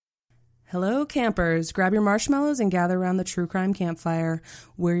Hello, campers. Grab your marshmallows and gather around the true crime campfire.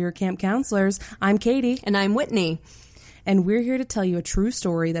 We're your camp counselors. I'm Katie. And I'm Whitney. And we're here to tell you a true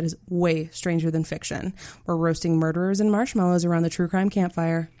story that is way stranger than fiction. We're roasting murderers and marshmallows around the true crime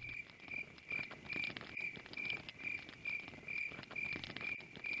campfire.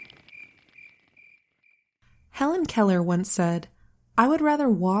 Helen Keller once said, "I would rather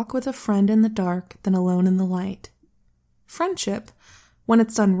walk with a friend in the dark than alone in the light." Friendship, when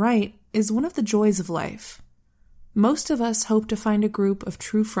it's done right, is one of the joys of life. Most of us hope to find a group of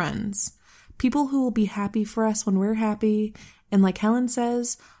true friends, people who will be happy for us when we're happy, and like Helen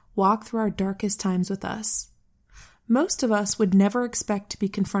says, walk through our darkest times with us. Most of us would never expect to be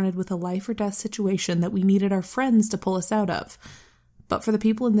confronted with a life or death situation that we needed our friends to pull us out of. But for the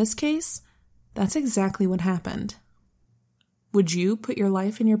people in this case, that's exactly what happened. Would you put your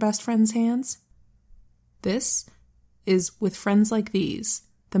life in your best friend's hands? This is With Friends Like These,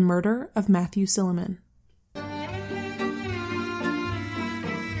 the murder of Matthew Silliman.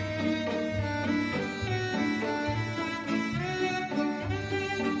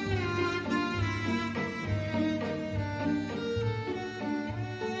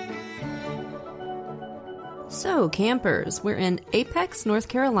 So, campers, we're in Apex, North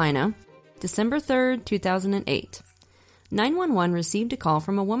Carolina, December 3rd, 2008. 911 received a call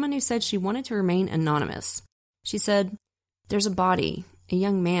from a woman who said she wanted to remain anonymous. She said, "There's a body, a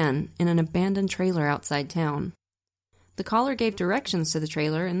young man, in an abandoned trailer outside town." The caller gave directions to the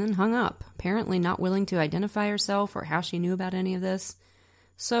trailer and then hung up, apparently not willing to identify herself or how she knew about any of this.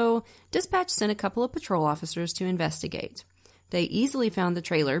 So, dispatch sent a couple of patrol officers to investigate. They easily found the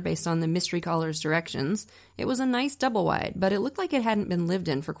trailer based on the mystery caller's directions. It was a nice double-wide, but it looked like it hadn't been lived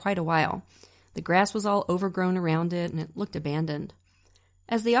in for quite a while. The grass was all overgrown around it, and it looked abandoned.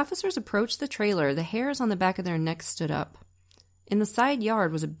 As the officers approached the trailer, the hairs on the back of their necks stood up. In the side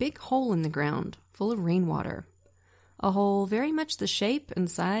yard was a big hole in the ground, full of rainwater. A hole very much the shape and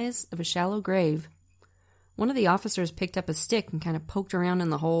size of a shallow grave. One of the officers picked up a stick and kind of poked around in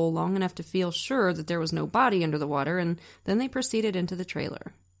the hole long enough to feel sure that there was no body under the water, and then they proceeded into the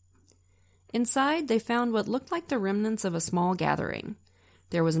trailer. Inside, they found what looked like the remnants of a small gathering.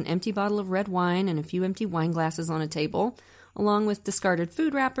 There was an empty bottle of red wine and a few empty wine glasses on a table, along with discarded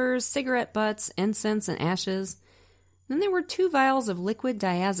food wrappers, cigarette butts, incense, and ashes. Then there were 2 vials of liquid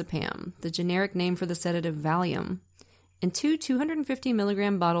diazepam, the generic name for the sedative Valium, and 2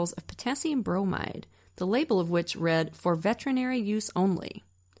 250-milligram bottles of potassium bromide, the label of which read, "For veterinary use only."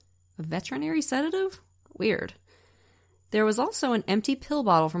 A veterinary sedative? Weird. There was also an empty pill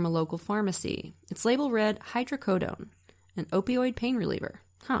bottle from a local pharmacy. Its label read hydrocodone, an opioid pain reliever.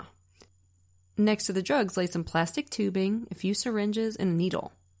 Huh. Next to the drugs lay some plastic tubing, a few syringes, and a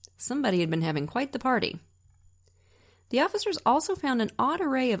needle. Somebody had been having quite the party. The officers also found an odd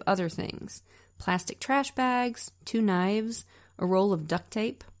array of other things. Plastic trash bags, 2 knives, a roll of duct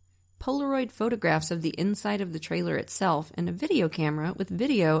tape, Polaroid photographs of the inside of the trailer itself, and a video camera with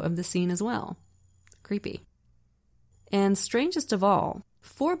video of the scene as well. Creepy. And strangest of all,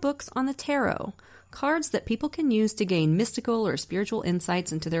 4 books on the tarot, cards that people can use to gain mystical or spiritual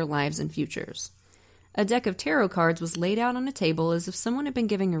insights into their lives and futures. A deck of tarot cards was laid out on a table as if someone had been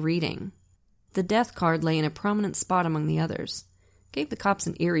giving a reading. The death card lay in a prominent spot among the others. Gave the cops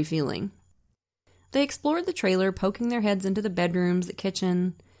an eerie feeling. They explored the trailer, poking their heads into the bedrooms, the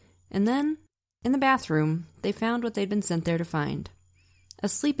kitchen, and then, in the bathroom, they found what they'd been sent there to find. A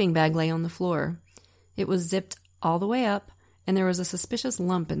sleeping bag lay on the floor. It was zipped all the way up, and there was a suspicious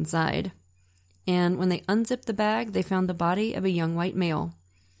lump inside. And when they unzipped the bag, they found the body of a young white male.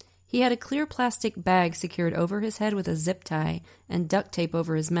 He had a clear plastic bag secured over his head with a zip tie and duct tape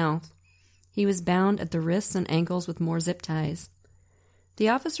over his mouth. He was bound at the wrists and ankles with more zip ties. The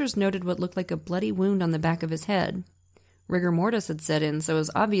officers noted what looked like a bloody wound on the back of his head. Rigor mortis had set in, so it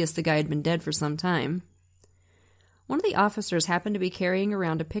was obvious the guy had been dead for some time. One of the officers happened to be carrying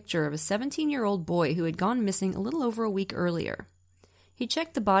around a picture of a 17-year-old boy who had gone missing a little over a week earlier. He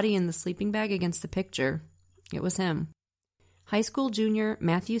checked the body in the sleeping bag against the picture. It was him. High school junior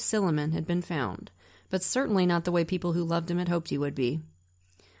Matthew Silliman had been found, but certainly not the way people who loved him had hoped he would be.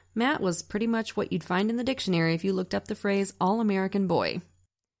 Matt was pretty much what you'd find in the dictionary if you looked up the phrase all-American boy.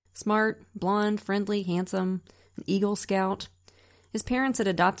 Smart, blonde, friendly, handsome, an Eagle Scout. His parents had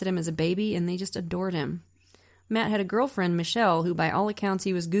adopted him as a baby, and they just adored him. Matt had a girlfriend, Michelle, who by all accounts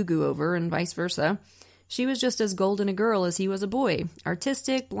he was goo-goo over, and vice versa. She was just as golden a girl as he was a boy.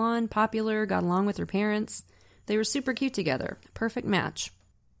 Artistic, blonde, popular, got along with her parents. They were super cute together. A perfect match.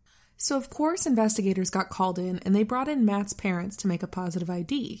 So, of course, investigators got called in, and they brought in Matt's parents to make a positive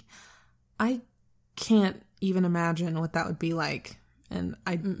ID. I can't even imagine what that would be like. And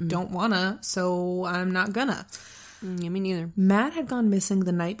I don't wanna, so I'm not gonna. Yeah, me neither. Matt had gone missing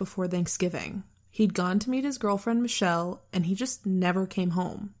the night before Thanksgiving. He'd gone to meet his girlfriend, Michelle, and he just never came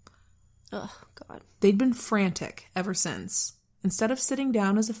home. Oh, God. They'd been frantic ever since. Instead of sitting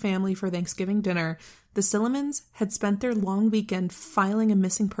down as a family for Thanksgiving dinner, the Sillimans had spent their long weekend filing a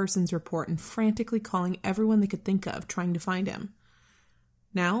missing persons report and frantically calling everyone they could think of, trying to find him.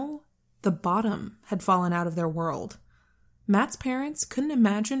 Now, the bottom had fallen out of their world. Matt's parents couldn't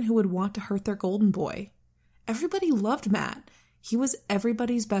imagine who would want to hurt their golden boy. Everybody loved Matt. He was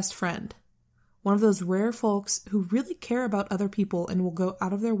everybody's best friend. One of those rare folks who really care about other people and will go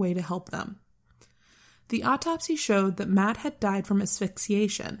out of their way to help them. The autopsy showed that Matt had died from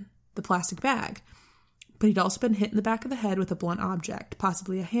asphyxiation, the plastic bag, but he'd also been hit in the back of the head with a blunt object,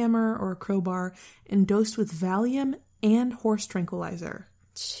 possibly a hammer or a crowbar, and dosed with Valium and horse tranquilizer.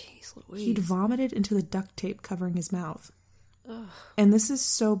 Jeez Louise. He'd vomited into the duct tape covering his mouth. Ugh. And this is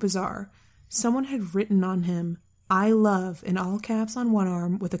so bizarre. Someone had written on him, "I love," in all caps on one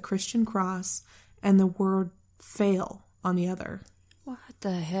arm with a Christian cross and the word "fail" on the other. What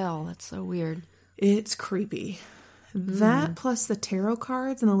the hell? That's so weird. It's creepy. That plus the tarot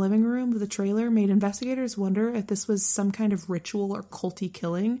cards in the living room of the trailer made investigators wonder if this was some kind of ritual or culty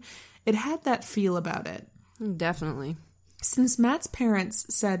killing. It had that feel about it. Definitely. Since Matt's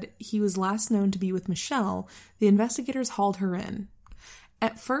parents said he was last known to be with Michelle, the investigators hauled her in.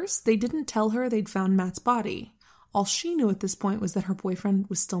 At first, they didn't tell her they'd found Matt's body. All she knew at this point was that her boyfriend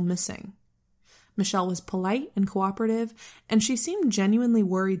was still missing. Michelle was polite and cooperative, and she seemed genuinely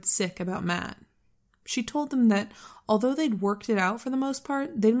worried sick about Matt. She told them that although they'd worked it out for the most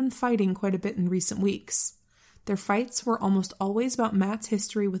part, they'd been fighting quite a bit in recent weeks. Their fights were almost always about Matt's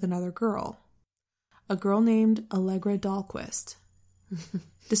history with another girl. A girl named Allegra Dahlquist.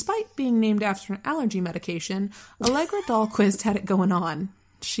 Despite being named after an allergy medication, Allegra Dahlquist had it going on.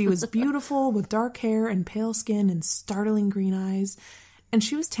 She was beautiful with dark hair and pale skin and startling green eyes. And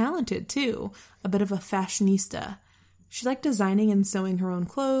she was talented, too, a bit of a fashionista. She liked designing and sewing her own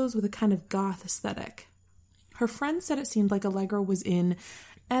clothes with a kind of goth aesthetic. Her friends said it seemed like Allegra was in,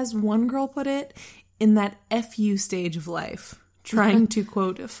 as one girl put it, in that FU stage of life, trying to,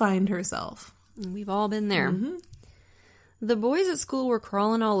 quote, find herself. We've all been there. The boys at school were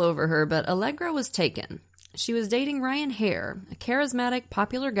crawling all over her, but Allegra was taken. She was dating Ryan Hare, a charismatic,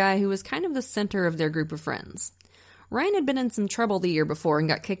 popular guy who was kind of the center of their group of friends. Ryan had been in some trouble the year before and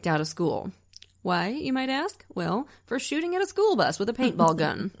got kicked out of school. Why, you might ask? Well, for shooting at a school bus with a paintball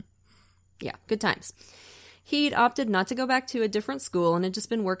gun. Yeah, good times. He'd opted not to go back to a different school and had just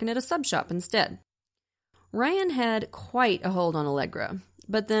been working at a sub shop instead. Ryan had quite a hold on Allegra,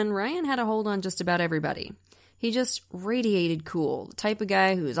 but then Ryan had a hold on just about everybody. He just radiated cool, the type of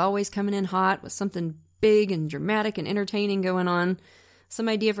guy who was always coming in hot with something big and dramatic and entertaining going on, some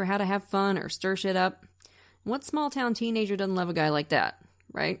idea for how to have fun or stir shit up. What small-town teenager doesn't love a guy like that,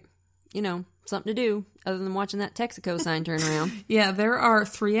 right? You know, something to do other than watching that Texaco sign turn around. Yeah, there are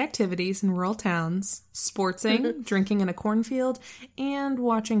 3 activities in rural towns: sportsing, drinking in a cornfield, and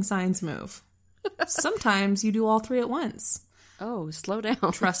watching signs move. Sometimes you do all 3 at once. Oh, slow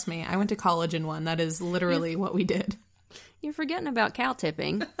down. Trust me, I went to college in one. That is literally what we did. You're forgetting about cow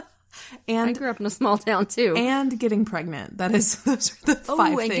tipping. And I grew up in a small town, too. And getting pregnant. Those are the 5 things.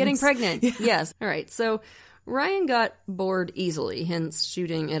 Oh, and getting pregnant. Yeah. Yes. All right, so Ryan got bored easily, hence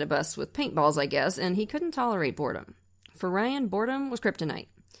shooting at a bus with paintballs, I guess, and he couldn't tolerate boredom. For Ryan, boredom was kryptonite.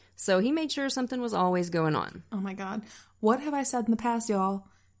 So he made sure something was always going on. Oh my God. What have I said in the past, y'all?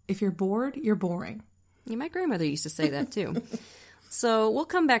 If you're bored, you're boring. Yeah, my grandmother used to say that, too. So we'll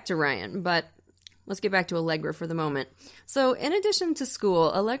come back to Ryan, but let's get back to Allegra for the moment. So in addition to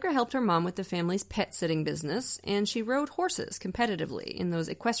school, Allegra helped her mom with the family's pet sitting business, and she rode horses competitively in those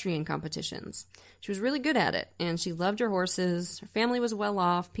equestrian competitions. She was really good at it, and she loved her horses. Her family was well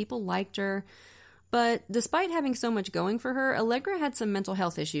off. People liked her. But despite having so much going for her, Allegra had some mental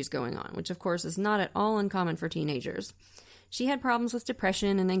health issues going on, which of course is not at all uncommon for teenagers. She had problems with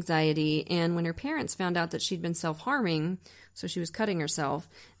depression and anxiety, and when her parents found out that she'd been self-harming, so she was cutting herself,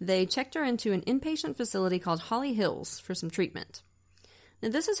 they checked her into an inpatient facility called Holly Hills for some treatment. Now,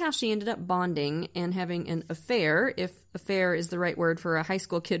 this is how she ended up bonding and having an affair, if affair is the right word for a high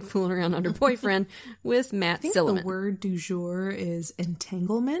school kid fooling around on her boyfriend, with Matt Silliman. The word du jour is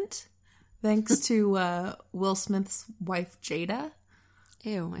entanglement, thanks to Will Smith's wife, Jada.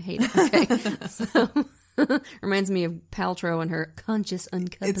 Ew, I hate it. Okay, so... reminds me of Paltrow and her conscious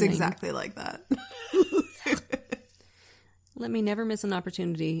uncoupling. It's exactly like that. Let me never miss an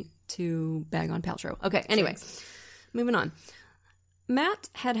opportunity to bag on Paltrow. Okay, anyway, moving on. Matt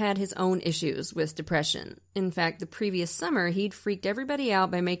had had his own issues with depression. In fact, the previous summer, he'd freaked everybody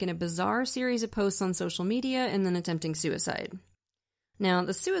out by making a bizarre series of posts on social media and then attempting suicide. Now,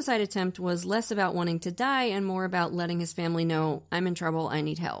 the suicide attempt was less about wanting to die and more about letting his family know, I'm in trouble, I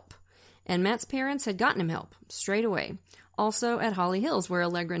need help. And Matt's parents had gotten him help, straight away. Also at Holly Hills, where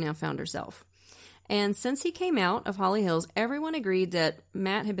Allegra now found herself. And since he came out of Holly Hills, everyone agreed that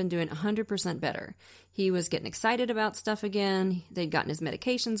Matt had been doing 100% better. He was getting excited about stuff again. They'd gotten his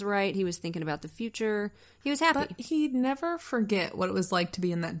medications right. He was thinking about the future. He was happy. But he'd never forget what it was like to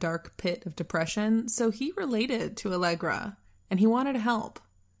be in that dark pit of depression, so he related to Allegra, and he wanted to help.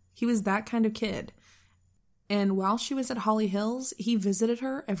 He was that kind of kid. And while she was at Holly Hills, he visited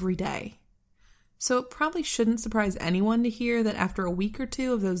her every day. So it probably shouldn't surprise anyone to hear that after a week or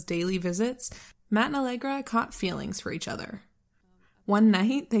two of those daily visits, Matt and Allegra caught feelings for each other. One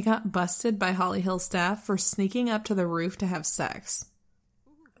night, they got busted by Holly Hill staff for sneaking up to the roof to have sex.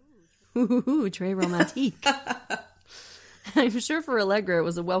 Ooh, très romantique. I'm sure for Allegra it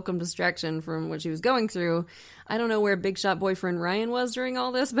was a welcome distraction from what she was going through. I don't know where big shot boyfriend Ryan was during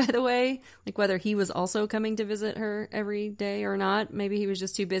all this, by the way. Like whether he was also coming to visit her every day or not. Maybe he was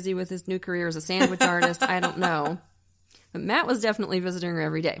just too busy with his new career as a sandwich artist. I don't know. But Matt was definitely visiting her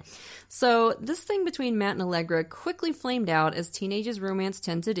every day. So this thing between Matt and Allegra quickly flamed out, as teenagers' romance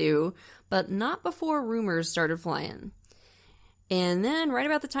tend to do, but not before rumors started flying. And then, right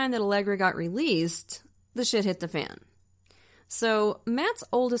about the time that Allegra got released, the shit hit the fan. So Matt's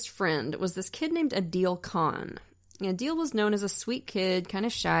oldest friend was this kid named Adil Khan. Adil was known as a sweet kid, kind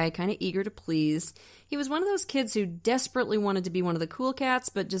of shy, kind of eager to please. He was one of those kids who desperately wanted to be one of the cool cats,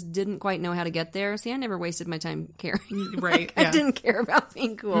 but just didn't quite know how to get there. See, I never wasted my time caring. Right. I didn't care about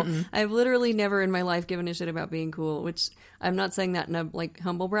being cool. I've literally never in my life given a shit about being cool, which I'm not saying that in a like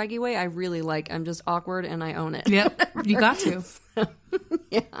humble braggy way. I really like. I'm just awkward and I own it. Yep, you got to.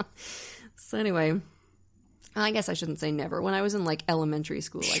 Yeah. So anyway, I guess I shouldn't say never. When I was in like elementary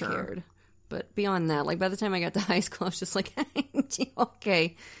school, Sure. I cared. But beyond that, like by the time I got to high school, I was just like,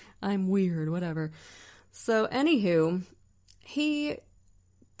 okay, I'm weird, whatever. So anywho, he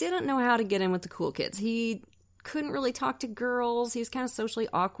didn't know how to get in with the cool kids. He couldn't really talk to girls. He was kind of socially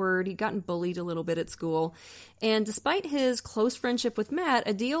awkward. He'd gotten bullied a little bit at school. And despite his close friendship with Matt,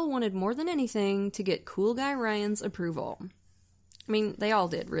 Adil wanted more than anything to get cool guy Ryan's approval. I mean, they all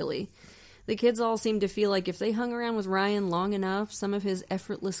did, really. The kids all seemed to feel like if they hung around with Ryan long enough, some of his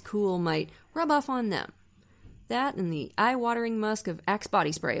effortless cool might rub off on them. That and the eye-watering musk of Axe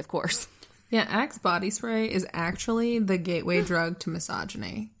body spray, of course. Yeah, Axe body spray is actually the gateway drug to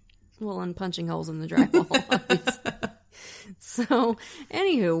misogyny. Well, and punching holes in the drywall, obviously. So,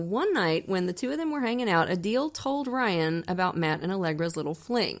 anywho, one night when the two of them were hanging out, Adil told Ryan about Matt and Allegra's little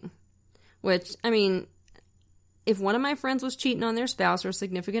fling. Which, I mean, if one of my friends was cheating on their spouse or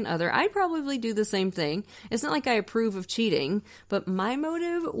significant other, I'd probably do the same thing. It's not like I approve of cheating, but my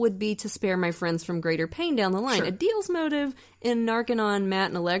motive would be to spare my friends from greater pain down the line. Sure. Adil's motive in narking on Matt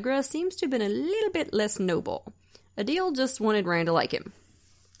and Allegra seems to have been a little bit less noble. Adil just wanted Ryan to like him.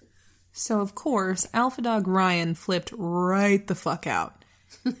 So, of course, Alpha Dog Ryan flipped right the fuck out.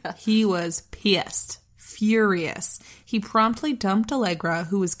 He was pissed. Furious. He promptly dumped Allegra,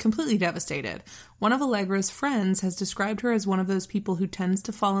 who was completely devastated. One of Allegra's friends has described her as one of those people who tends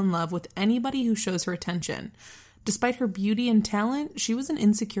to fall in love with anybody who shows her attention. Despite her beauty and talent, she was an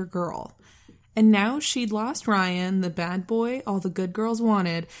insecure girl. And now she'd lost Ryan, the bad boy all the good girls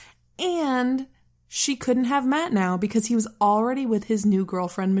wanted, and she couldn't have Matt now because he was already with his new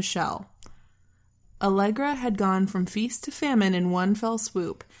girlfriend, Michelle. Allegra had gone from feast to famine in one fell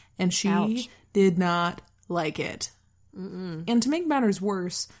swoop, and she Ouch. did not like it. And to make matters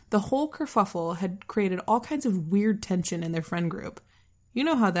worse, the whole kerfuffle had created all kinds of weird tension in their friend group. You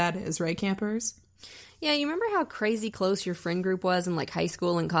know how that is, right, campers? Yeah, you remember how crazy close your friend group was in like high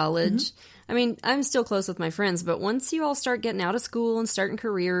school and college? I mean, I'm still close with my friends, but once you all start getting out of school and starting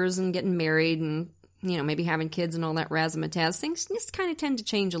careers and getting married and, you know, maybe having kids and all that razzmatazz, things just kind of tend to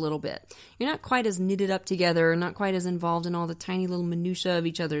change a little bit. You're not quite as knitted up together, not quite as involved in all the tiny little minutia of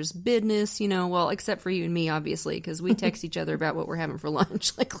each other's business, you know, well, except for you and me, obviously, because we text each other about what we're having for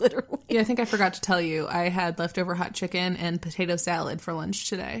lunch, like literally. Yeah, I think I forgot to tell you, I had leftover hot chicken and potato salad for lunch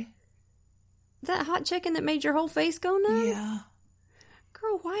today. That hot chicken that made your whole face go numb? Yeah.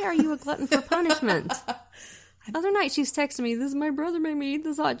 Girl, why are you a glutton for punishment? Other night she's texting me, my brother made me eat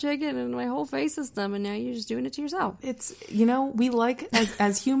this hot chicken and my whole face is numb and now you're just doing it to yourself. It's, you know, we like,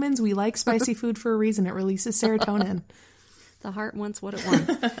 as humans, we like spicy food for a reason. It releases serotonin. The heart wants what it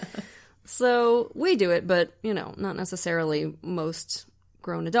wants. So we do it, but, you know, not necessarily most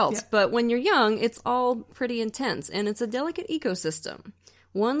grown adults. Yeah. But when you're young, it's all pretty intense, and it's a delicate ecosystem.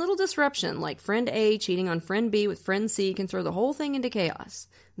 One little disruption, like friend A cheating on friend B with friend C, can throw the whole thing into chaos.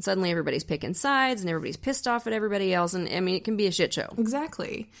 And suddenly everybody's picking sides, and everybody's pissed off at everybody else, and, I mean, it can be a shit show.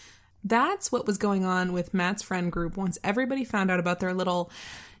 Exactly. That's what was going on with Matt's friend group once everybody found out about their little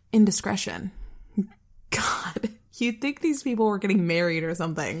indiscretion. God, you'd think these people were getting married or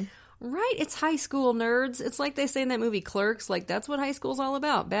something. Right, it's high school, nerds. It's like they say in that movie Clerks, like, that's what high school's all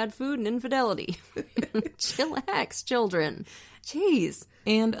about. Bad food and infidelity. Chillax, children. Jeez.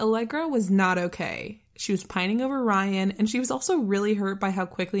 And Allegra was not okay. She was pining over Ryan, and she was also really hurt by how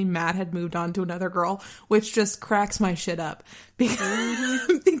quickly Matt had moved on to another girl, which just cracks my shit up.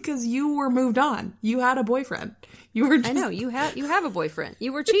 Because you were moved on. You had a boyfriend. You were just... I know, you have a boyfriend.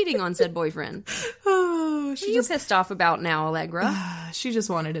 You were cheating on said boyfriend. Oh, What are you pissed off about now, Allegra? She just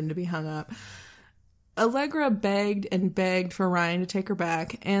wanted him to be hung up. Allegra begged and begged for Ryan to take her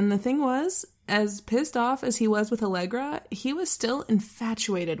back, and the thing was, as pissed off as he was with Allegra, he was still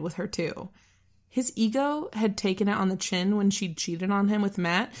infatuated with her too. His ego had taken it on the chin when she'd cheated on him with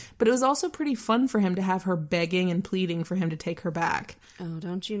Matt, but it was also pretty fun for him to have her begging and pleading for him to take her back. Oh,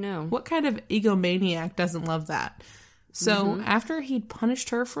 don't you know? What kind of egomaniac doesn't love that? So, after he'd punished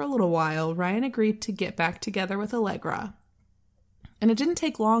her for a little while, Ryan agreed to get back together with Allegra. And it didn't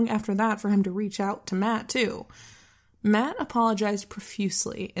take long after that for him to reach out to Matt, too. Matt apologized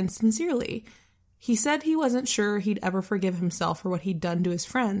profusely and sincerely. He said he wasn't sure he'd ever forgive himself for what he'd done to his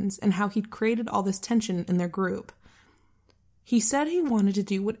friends and how he'd created all this tension in their group. He said he wanted to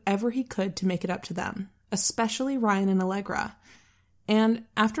do whatever he could to make it up to them, especially Ryan and Allegra. And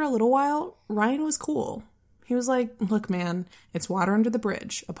after a little while, Ryan was cool. He was like, look, man, it's water under the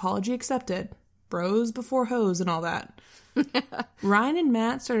bridge. Apology accepted. Bros before hoes and all that. Ryan and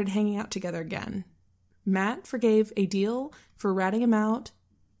Matt started hanging out together again. Matt forgave Adil for ratting him out.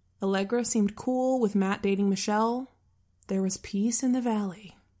 Allegra seemed cool with Matt dating Michelle. There was peace in the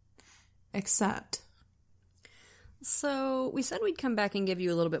valley. Except... So, we said we'd come back and give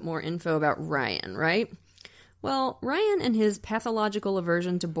you a little bit more info about Ryan, right? Well, Ryan and his pathological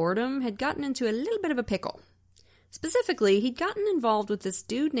aversion to boredom had gotten into a little bit of a pickle. Specifically, he'd gotten involved with this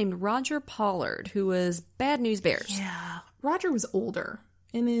dude named Roger Pollard, who was Bad News Bears. Yeah, Roger was older,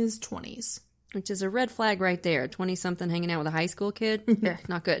 in his 20s. Which is a red flag right there. 20-something hanging out with a high school kid?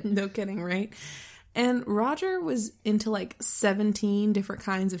 Not good. No kidding, right? And Roger was into like 17 different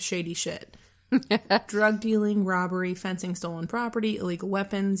kinds of shady shit. Drug dealing, robbery, fencing stolen property, illegal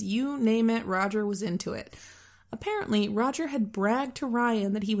weapons, you name it, Roger was into it. Apparently, Roger had bragged to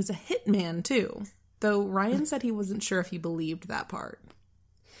Ryan that he was a hitman, too. Though Ryan said he wasn't sure if he believed that part.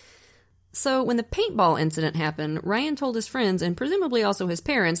 So, when the paintball incident happened, Ryan told his friends, and presumably also his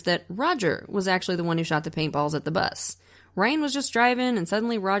parents, that Roger was actually the one who shot the paintballs at the bus. Ryan was just driving, and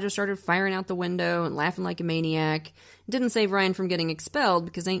suddenly Roger started firing out the window and laughing like a maniac. It didn't save Ryan from getting expelled,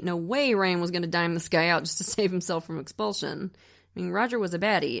 because ain't no way Ryan was going to dime this guy out just to save himself from expulsion. I mean, Roger was a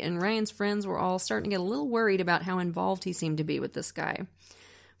baddie, and Ryan's friends were all starting to get a little worried about how involved he seemed to be with this guy.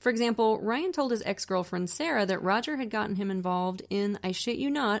 For example, Ryan told his ex-girlfriend Sarah that Roger had gotten him involved in, I shit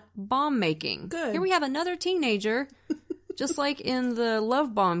you not, bomb making. Good. Here we have another teenager, just like in the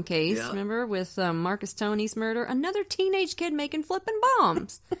love bomb case, remember, with Marcus Tony's murder, another teenage kid making flipping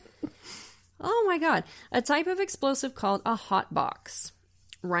bombs. Oh my god. A type of explosive called a hot box.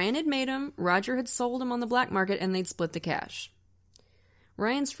 Ryan had made them, Roger had sold them on the black market, and they'd split the cash.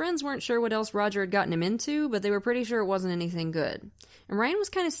 Ryan's friends weren't sure what else Roger had gotten him into, but they were pretty sure it wasn't anything good. And Ryan was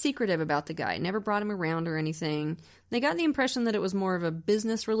kind of secretive about the guy, never brought him around or anything. They got the impression that it was more of a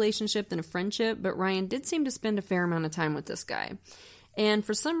business relationship than a friendship, but Ryan did seem to spend a fair amount of time with this guy. And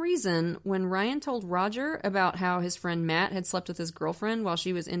for some reason, when Ryan told Roger about how his friend Matt had slept with his girlfriend while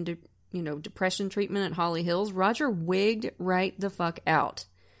she was in depression treatment at Holly Hills, Roger wigged right the fuck out.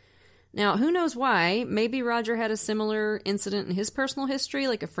 Now, who knows why? Maybe Roger had a similar incident in his personal history,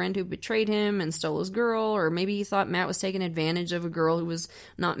 like a friend who betrayed him and stole his girl, or maybe he thought Matt was taking advantage of a girl who was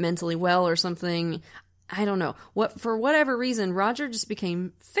not mentally well or something. I don't know. For whatever reason, Roger just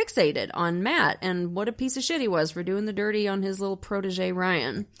became fixated on Matt, and what a piece of shit he was for doing the dirty on his little protege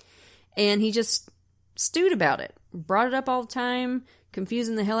Ryan. And he just stewed about it, brought it up all the time,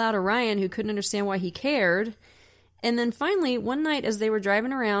 confusing the hell out of Ryan, who couldn't understand why he cared. And then finally, one night as they were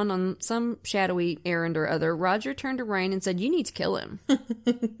driving around on some shadowy errand or other, Roger turned to Ryan and said, "You need to kill him."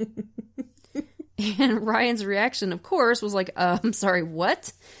 And Ryan's reaction, of course, was like, I'm sorry,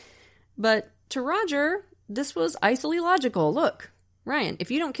 what? But to Roger, this was icily logical. Look, Ryan, if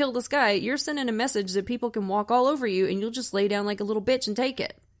you don't kill this guy, you're sending a message that people can walk all over you and you'll just lay down like a little bitch and take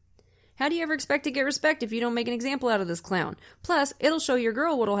it. How do you ever expect to get respect if you don't make an example out of this clown? Plus, it'll show your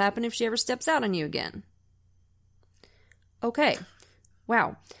girl what'll happen if she ever steps out on you again. Okay.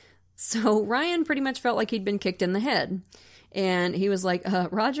 Wow. So Ryan pretty much felt like he'd been kicked in the head. And he was like,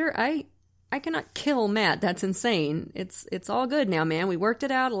 Roger, I cannot kill Matt. That's insane. It's all good now, man. We worked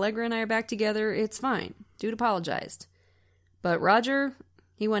it out. Allegra and I are back together. It's fine. Dude apologized. But Roger,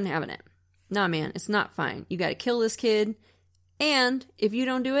 he wasn't having it. Nah, man, it's not fine. You gotta kill this kid. And if you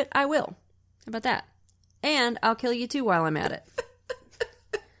don't do it, I will. How about that? And I'll kill you too while I'm at it.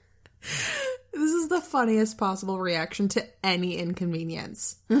 This is the funniest possible reaction to any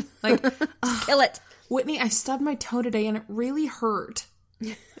inconvenience. Like, Kill it. Whitney, I stubbed my toe today and it really hurt.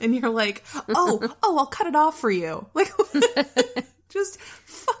 And you're like, oh, I'll cut it off for you. Like, just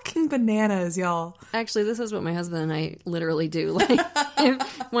fucking bananas, y'all. Actually, this is what my husband and I literally do. Like,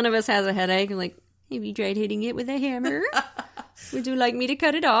 if one of us has a headache, I'm like, have you tried hitting it with a hammer? Would you like me to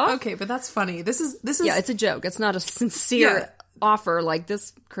cut it off? Okay, but that's funny. This is Yeah, it's a joke. It's not a sincere offer like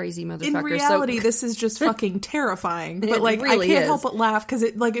this crazy motherfucker. In reality, this is just fucking terrifying. But like, really I can't help but laugh because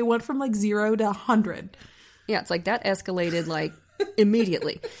it went from like 0 to 100. Yeah, it's like that escalated like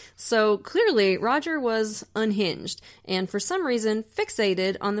immediately. So clearly, Roger was unhinged and for some reason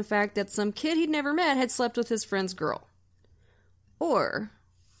fixated on the fact that some kid he'd never met had slept with his friend's girl. Or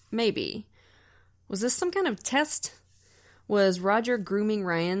maybe, was this some kind of test? Was Roger grooming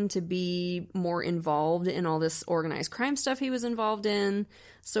Ryan to be more involved in all this organized crime stuff he was involved in?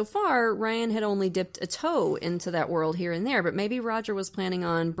 So far, Ryan had only dipped a toe into that world here and there, but maybe Roger was planning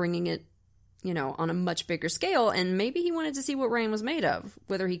on bringing it, on a much bigger scale, and maybe he wanted to see what Ryan was made of,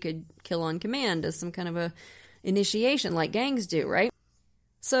 whether he could kill on command as some kind of a initiation like gangs do, right?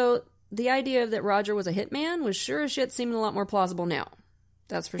 So the idea that Roger was a hitman was sure as shit seeming a lot more plausible now.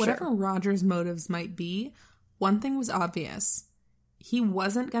 That's for sure. Whatever Roger's motives might be, one thing was obvious. He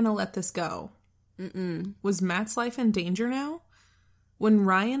wasn't going to let this go. Was Matt's life in danger now? When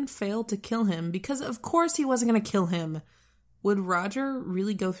Ryan failed to kill him, because of course he wasn't going to kill him, would Roger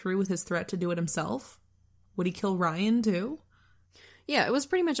really go through with his threat to do it himself? Would he kill Ryan too? Yeah, it was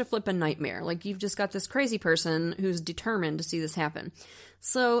pretty much a flippin' nightmare. Like, you've just got this crazy person who's determined to see this happen.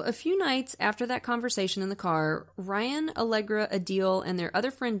 So, a few nights after that conversation in the car, Ryan, Allegra, Adil, and their other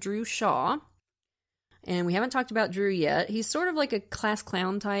friend Drew Shaw, and we haven't talked about Drew yet, he's sort of like a class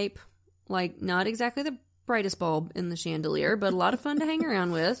clown type, like, not exactly the brightest bulb in the chandelier, but a lot of fun to hang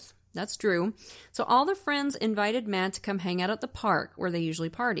around with. That's Drew. So all the friends invited Matt to come hang out at the park where they usually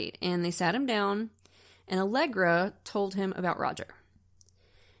partied, and they sat him down, and Allegra told him about Roger.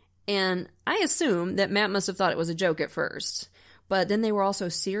 And I assume that Matt must have thought it was a joke at first, but then they were all so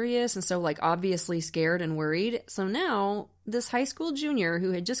serious and so, like, obviously scared and worried. So now, this high school junior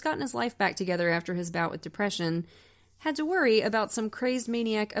who had just gotten his life back together after his bout with depression had to worry about some crazed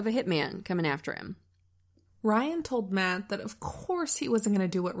maniac of a hitman coming after him. Ryan told Matt that of course he wasn't going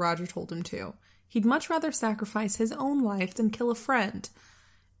to do what Roger told him to. He'd much rather sacrifice his own life than kill a friend.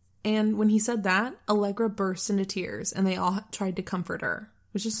 And when he said that, Allegra burst into tears, and they all tried to comfort her.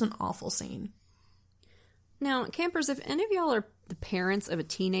 It was just an awful scene. Now, campers, if any of y'all are the parents of a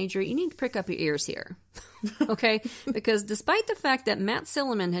teenager, you need to prick up your ears here. Okay? Because despite the fact that Matt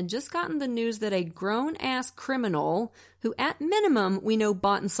Silliman had just gotten the news that a grown-ass criminal, who at minimum we know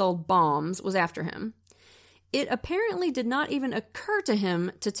bought and sold bombs, was after him, it apparently did not even occur to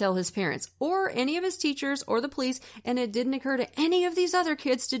him to tell his parents, or any of his teachers, or the police, and it didn't occur to any of these other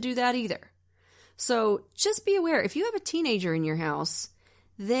kids to do that either. So just be aware, if you have a teenager in your house,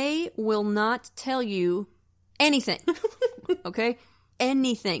 they will not tell you anything. Okay?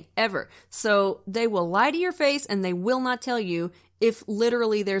 Anything, ever. So they will lie to your face, and they will not tell you if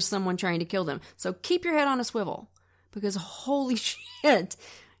literally there's someone trying to kill them. So keep your head on a swivel, because holy shit,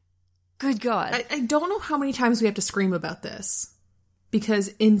 good God. I don't know how many times we have to scream about this. Because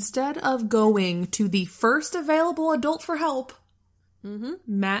instead of going to the first available adult for help,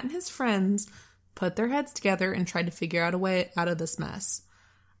 Matt and his friends put their heads together and tried to figure out a way out of this mess.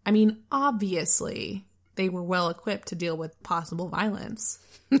 I mean, obviously, they were well equipped to deal with possible violence.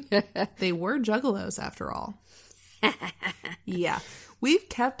 They were juggalos, after all. Yeah. We've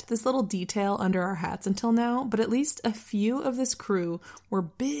kept this little detail under our hats until now, but at least a few of this crew were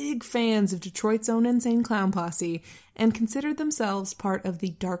big fans of Detroit's own Insane Clown Posse and considered themselves part of the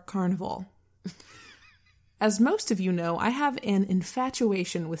Dark Carnival. As most of you know, I have an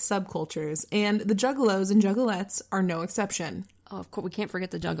infatuation with subcultures, and the juggalos and juggalettes are no exception. Oh, of course, we can't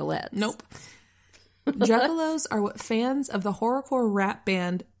forget the juggalettes. Nope. Juggalos are what fans of the horrorcore rap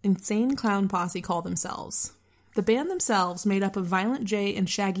band Insane Clown Posse call themselves. The band themselves, made up of Violent J and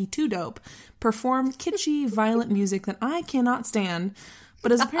Shaggy 2 Dope, perform kitschy, violent music that I cannot stand,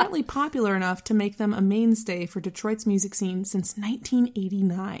 but is apparently popular enough to make them a mainstay for Detroit's music scene since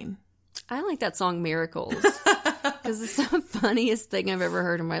 1989. I like that song Miracles because it's the funniest thing I've ever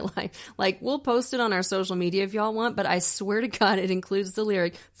heard in my life. Like, we'll post it on our social media if y'all want, but I swear to God it includes the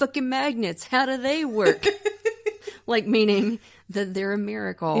lyric, fucking magnets, how do they work? Like, meaning that they're a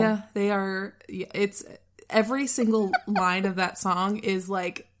miracle. Yeah, they are. It's every single line of that song is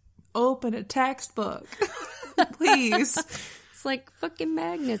like, open a textbook, please. It's like, fucking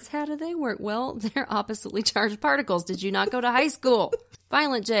magnets, how do they work? Well, they're oppositely charged particles. Did you not go to high school?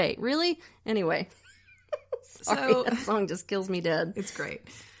 Violent J. Really? Anyway. Sorry, that song just kills me dead. It's great.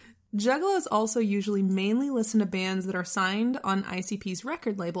 Juggalos also usually mainly listen to bands that are signed on ICP's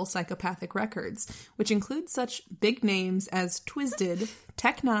record label, Psychopathic Records, which includes such big names as Twisted,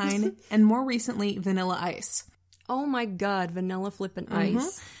 Tech Nine, and more recently, Vanilla Ice. Oh my God, Flippin'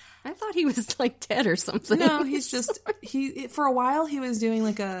 Ice. I thought he was like dead or something. No, he's just, for a while he was doing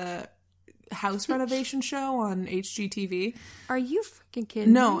like a house renovation show on HGTV. Are you freaking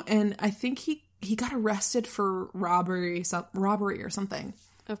kidding No, me? and I think he got arrested for robbery or something.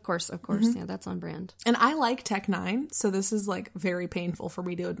 Of course. Yeah, that's on brand. And I like Tech Nine, so this is like very painful for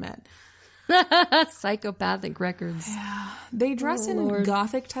me to admit. Psychopathic Records. Yeah. They dress in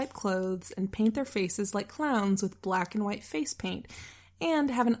gothic type clothes and paint their faces like clowns with black and white face paint,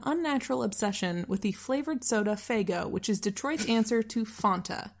 and have an unnatural obsession with the flavored soda Faygo, which is Detroit's answer to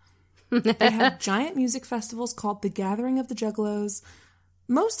Fanta. They have giant music festivals called The Gathering of the Juggalos.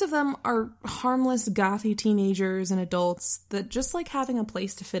 Most of them are harmless, gothy teenagers and adults that just like having a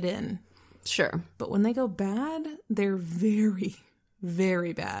place to fit in. Sure. But when they go bad, they're very,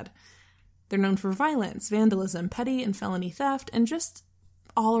 very bad. They're known for violence, vandalism, petty and felony theft, and just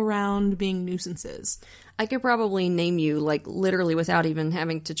all around being nuisances. I could probably name you, like, literally without even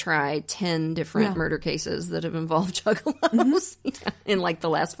having to try 10 different murder cases that have involved juggalos in, like, the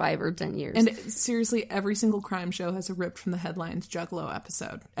last 5 or 10 years. And seriously, every single crime show has a ripped from the headlines juggalo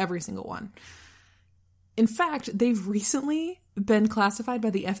episode. Every single one. In fact, they've recently been classified by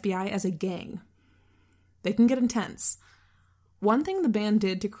the FBI as a gang. They can get intense. One thing the band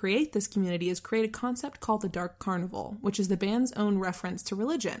did to create this community is create a concept called the Dark Carnival, which is the band's own reference to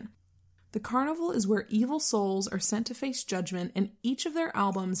religion. The carnival is where evil souls are sent to face judgment, and each of their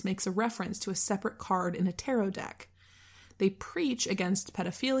albums makes a reference to a separate card in a tarot deck. They preach against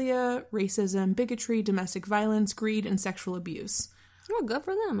pedophilia, racism, bigotry, domestic violence, greed, and sexual abuse. Oh, good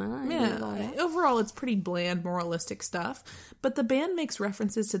for them. Yeah, overall it's pretty bland, moralistic stuff, but the band makes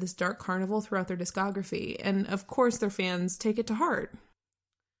references to this dark carnival throughout their discography, and of course their fans take it to heart.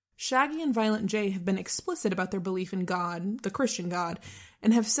 Shaggy and Violent J have been explicit about their belief in God, the Christian God,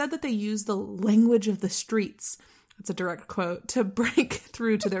 and have said that they use the language of the streets, that's a direct quote, to break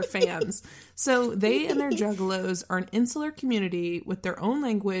through to their fans. So they and their juggalos are an insular community with their own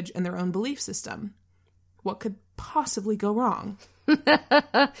language and their own belief system. What could possibly go wrong?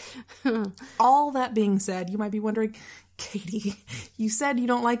 All that being said, you might be wondering, Katie, you said you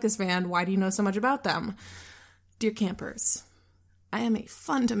don't like this band. Why do you know so much about them? Dear campers, I am a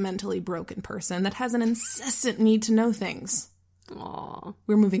fundamentally broken person that has an incessant need to know things. Aw.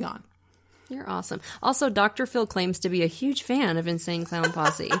 We're moving on. You're awesome. Also, Dr. Phil claims to be a huge fan of Insane Clown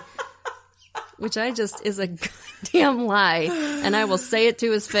Posse, which is a goddamn lie, and I will say it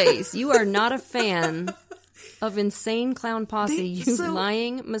to his face. You are not a fan of Insane Clown Posse,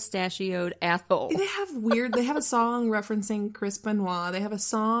 lying, mustachioed asshole. They have a song referencing Chris Benoit. They have a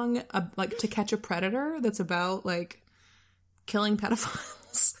song, like, To Catch a Predator that's about, like, killing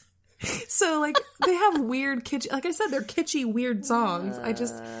pedophiles. So, like, they have weird, kitschy, like I said, they're kitschy, weird songs. I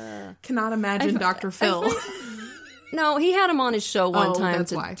just cannot imagine Dr. Phil. No, he had him on his show one time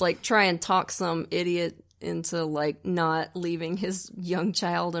to, why. like, try and talk some idiot into, like, not leaving his young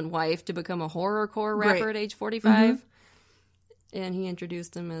child and wife to become a horrorcore rapper at age 45. Mm-hmm. And he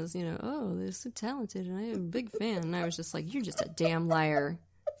introduced him as, oh, they're so talented, and I am a big fan. And I was just like, you're just a damn liar.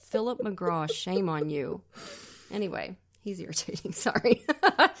 Philip McGraw, shame on you. Anyway, he's irritating, sorry.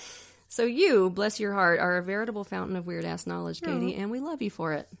 So you, bless your heart, are a veritable fountain of weird-ass knowledge, Katie, and we love you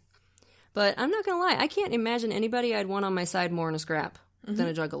for it. But I'm not going to lie, I can't imagine anybody I'd want on my side more in a scrap than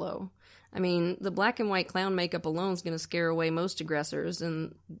a juggalo. I mean, the black and white clown makeup alone is going to scare away most aggressors,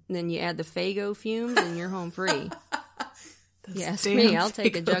 and then you add the Faygo fumes, and you're home free. Yes, me, I'll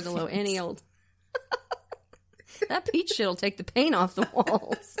take a juggalo any old... That peach shit'll take the paint off the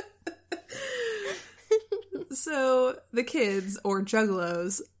walls. So the kids, or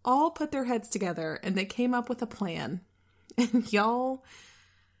juggalos, all put their heads together and they came up with a plan. And y'all,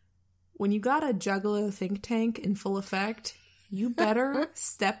 when you got a juggalo think tank in full effect, you better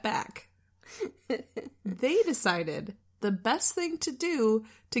step back. They decided the best thing to do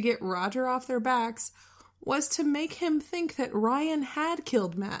to get Roger off their backs was to make him think that Ryan had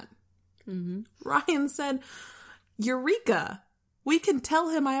killed Matt. Mm-hmm. Ryan said, "Eureka! We can tell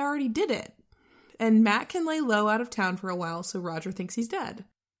him I already did it. And Matt can lay low out of town for a while so Roger thinks he's dead."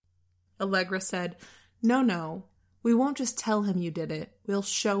 Allegra said, No, we won't just tell him you did it. We'll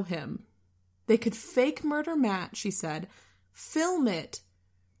show him. They could fake murder Matt, she said, film it,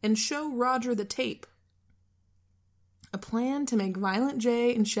 and show Roger the tape. A plan to make Violent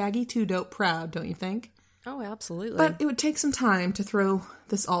J and Shaggy 2 Dope proud, don't you think? Oh, absolutely. But it would take some time to throw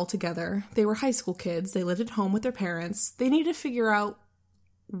this all together. They were high school kids. They lived at home with their parents. They needed to figure out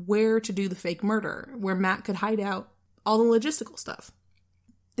where to do the fake murder, where Matt could hide out, all the logistical stuff.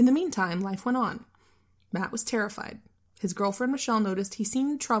 In the meantime, life went on. Matt was terrified. His girlfriend Michelle noticed he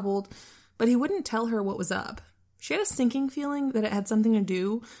seemed troubled, but he wouldn't tell her what was up. She had a sinking feeling that it had something to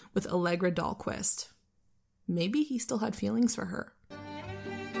do with Allegra Dahlquist. Maybe he still had feelings for her.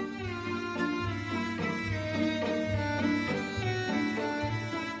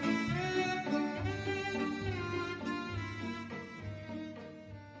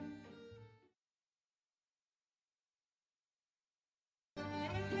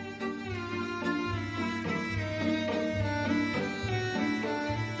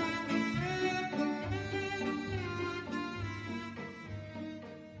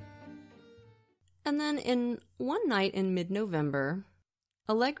 And then in one night in mid-November,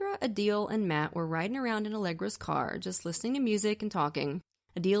 Allegra, Adil, and Matt were riding around in Allegra's car, just listening to music and talking.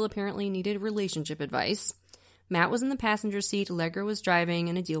 Adil apparently needed relationship advice. Matt was in the passenger seat, Allegra was driving,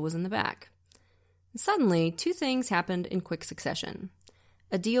 and Adil was in the back. And suddenly, two things happened in quick succession.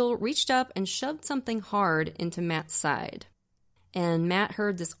 Adil reached up and shoved something hard into Matt's side. And Matt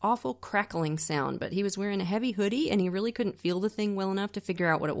heard this awful crackling sound, but he was wearing a heavy hoodie, and he really couldn't feel the thing well enough to figure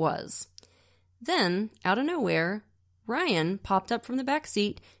out what it was. Then, out of nowhere, Ryan popped up from the back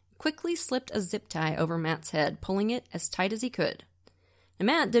seat, quickly slipped a zip tie over Matt's head, pulling it as tight as he could. And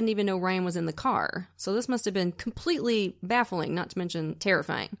Matt didn't even know Ryan was in the car, so this must have been completely baffling, not to mention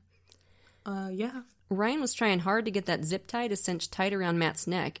terrifying. Yeah. Ryan was trying hard to get that zip tie to cinch tight around Matt's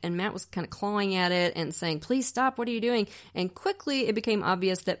neck, and Matt was kind of clawing at it and saying, "Please stop, what are you doing?" And quickly it became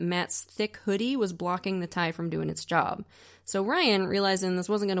obvious that Matt's thick hoodie was blocking the tie from doing its job. So Ryan, realizing this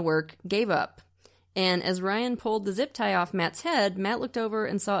wasn't going to work, gave up. And as Ryan pulled the zip tie off Matt's head, Matt looked over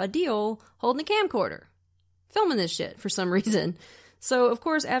and saw Adil holding a camcorder, filming this shit for some reason. So, of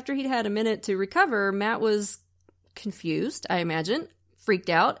course, after he'd had a minute to recover, Matt was confused, I imagine, freaked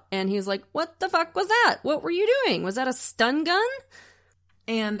out, and he was like, "What the fuck was that? What were you doing? Was that a stun gun?"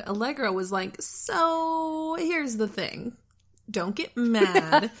 And Allegra was like, "So, here's the thing. Don't get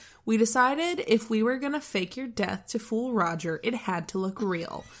mad. We decided if we were going to fake your death to fool Roger, it had to look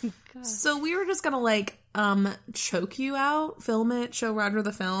real. So we were just going to, choke you out, film it, show Roger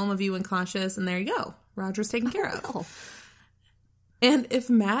the film of you unconscious, and there you go. Roger's taken care of." And if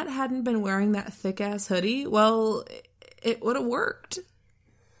Matt hadn't been wearing that thick-ass hoodie, well, it would have worked.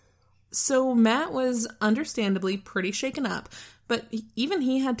 So Matt was understandably pretty shaken up, but even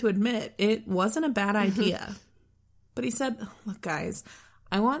he had to admit it wasn't a bad idea. But he said, "Look, guys,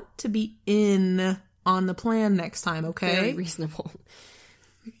 I want to be in on the plan next time, okay?" Very reasonable.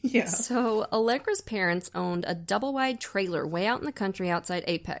 Yeah. So Allegra's parents owned a double-wide trailer way out in the country outside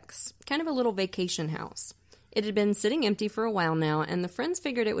Apex, kind of a little vacation house. It had been sitting empty for a while now, and the friends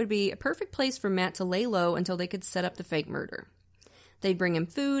figured it would be a perfect place for Matt to lay low until they could set up the fake murder. They'd bring him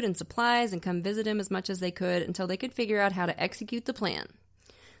food and supplies and come visit him as much as they could until they could figure out how to execute the plan.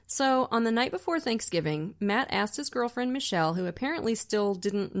 So, on the night before Thanksgiving, Matt asked his girlfriend Michelle, who apparently still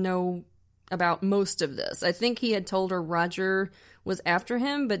didn't know about most of this. I think he had told her Roger was after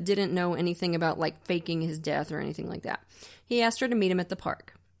him, but didn't know anything about, faking his death or anything like that. He asked her to meet him at the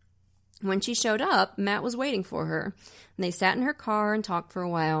park. When she showed up, Matt was waiting for her, and they sat in her car and talked for a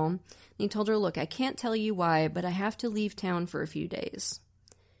while. And he told her, "Look, I can't tell you why, but I have to leave town for a few days."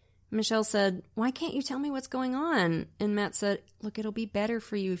 Michelle said, "Why can't you tell me what's going on?" And Matt said, "Look, it'll be better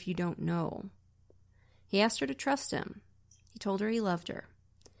for you if you don't know." He asked her to trust him. He told her he loved her.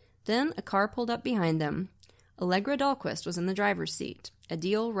 Then a car pulled up behind them. Allegra Dahlquist was in the driver's seat.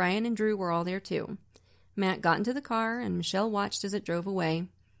 Adil, Ryan, and Drew were all there too. Matt got into the car, and Michelle watched as it drove away.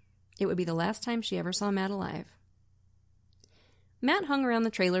 It would be the last time she ever saw Matt alive. Matt hung around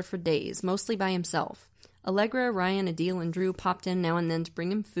the trailer for days, mostly by himself. Allegra, Ryan, Adil, and Drew popped in now and then to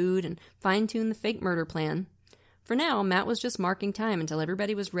bring him food and fine-tune the fake murder plan. For now, Matt was just marking time until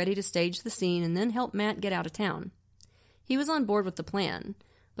everybody was ready to stage the scene and then help Matt get out of town. He was on board with the plan,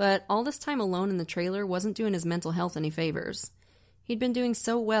 but all this time alone in the trailer wasn't doing his mental health any favors. He'd been doing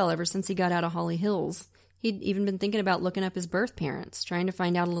so well ever since he got out of Holly Hills. He'd even been thinking about looking up his birth parents, trying to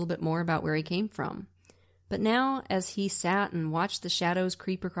find out a little bit more about where he came from. But now, as he sat and watched the shadows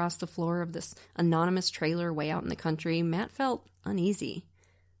creep across the floor of this anonymous trailer way out in the country, Matt felt uneasy,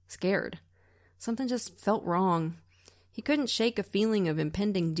 scared. Something just felt wrong. He couldn't shake a feeling of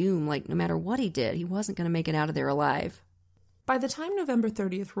impending doom, like no matter what he did, he wasn't going to make it out of there alive. By the time November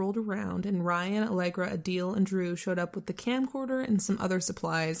 30th rolled around and Ryan, Allegra, Adil, and Drew showed up with the camcorder and some other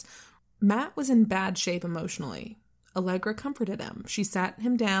supplies, Matt was in bad shape emotionally. Allegra comforted him. She sat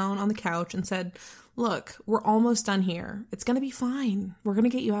him down on the couch and said, "Look, we're almost done here. It's going to be fine. We're going to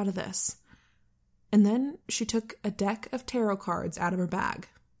get you out of this." And then she took a deck of tarot cards out of her bag.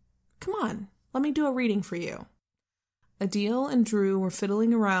 "Come on, let me do a reading for you." Adil and Drew were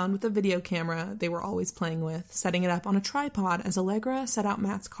fiddling around with the video camera they were always playing with, setting it up on a tripod as Allegra set out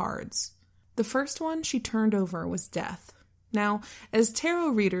Matt's cards. The first one she turned over was death. Now, as tarot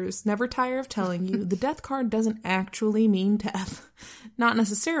readers never tire of telling you, the death card doesn't actually mean death. Not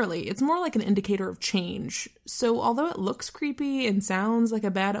necessarily. It's more like an indicator of change. So although it looks creepy and sounds like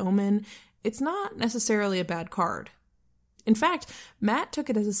a bad omen, it's not necessarily a bad card. In fact, Matt took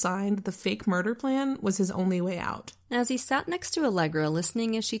it as a sign that the fake murder plan was his only way out. As he sat next to Allegra,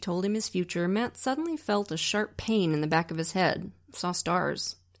 listening as she told him his future, Matt suddenly felt a sharp pain in the back of his head, saw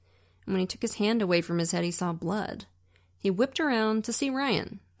stars. And when he took his hand away from his head, he saw blood. He whipped around to see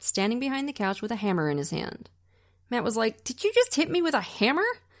Ryan, standing behind the couch with a hammer in his hand. Matt was like, "Did you just hit me with a hammer?"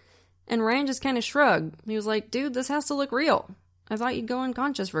 And Ryan just kind of shrugged. He was like, "Dude, this has to look real. I thought you'd go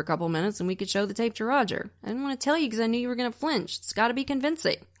unconscious for a couple minutes and we could show the tape to Roger. I didn't want to tell you because I knew you were going to flinch. It's got to be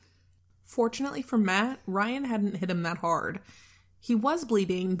convincing." Fortunately for Matt, Ryan hadn't hit him that hard. He was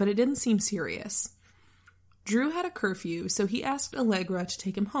bleeding, but it didn't seem serious. Drew had a curfew, so he asked Allegra to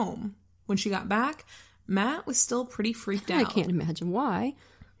take him home. When she got back, Matt was still pretty freaked out. I can't imagine why.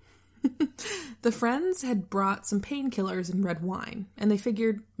 The friends had brought some painkillers and red wine, and they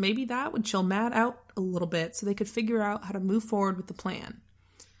figured maybe that would chill Matt out a little bit so they could figure out how to move forward with the plan.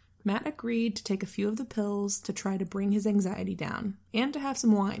 Matt agreed to take a few of the pills to try to bring his anxiety down, and to have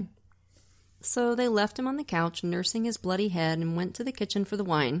some wine. So they left him on the couch nursing his bloody head and went to the kitchen for the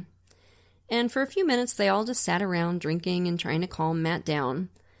wine. And for a few minutes they all just sat around drinking and trying to calm Matt down.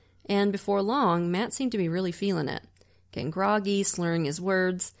 And before long, Matt seemed to be really feeling it. Getting groggy, slurring his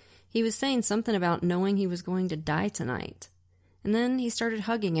words. He was saying something about knowing he was going to die tonight. And then he started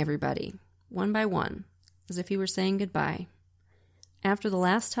hugging everybody, one by one, as if he were saying goodbye. After the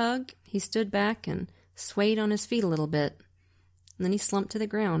last hug, he stood back and swayed on his feet a little bit. And then he slumped to the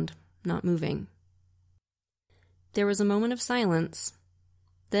ground, not moving. There was a moment of silence.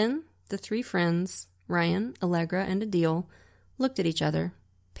 Then the three friends, Ryan, Allegra, and Adil, looked at each other,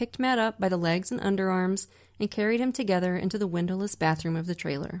 picked Matt up by the legs and underarms, and carried him together into the windowless bathroom of the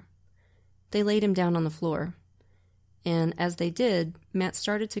trailer. They laid him down on the floor. And as they did, Matt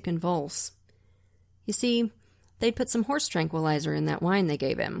started to convulse. You see, they'd put some horse tranquilizer in that wine they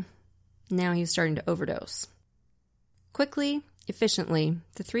gave him. Now he was starting to overdose. Quickly, efficiently,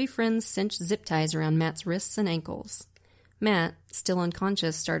 the three friends cinched zip ties around Matt's wrists and ankles. Matt, still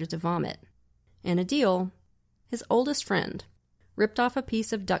unconscious, started to vomit. And Adil, his oldest friend, ripped off a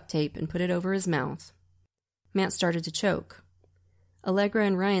piece of duct tape and put it over his mouth. Matt started to choke. Allegra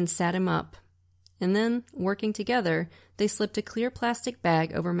and Ryan sat him up, and then, working together, they slipped a clear plastic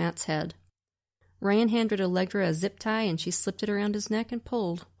bag over Matt's head. Ryan handed Allegra a zip tie, and she slipped it around his neck and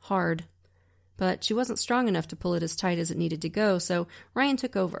pulled, hard. But she wasn't strong enough to pull it as tight as it needed to go, so Ryan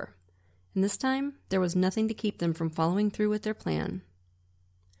took over. And this time, there was nothing to keep them from following through with their plan.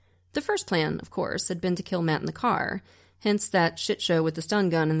 The first plan, of course, had been to kill Matt in the car, hence that shit show with the stun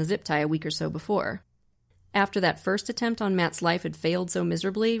gun and the zip tie a week or so before. After that first attempt on Matt's life had failed so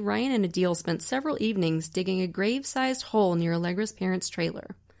miserably, Ryan and Adil spent several evenings digging a grave-sized hole near Allegra's parents'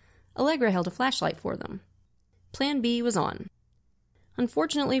 trailer. Allegra held a flashlight for them. Plan B was on.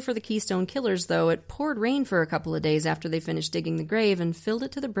 Unfortunately for the Keystone Killers, though, it poured rain for a couple of days after they finished digging the grave and filled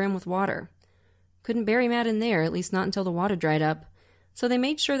it to the brim with water. Couldn't bury Matt in there, at least not until the water dried up, so they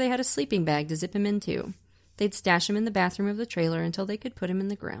made sure they had a sleeping bag to zip him into. They'd stash him in the bathroom of the trailer until they could put him in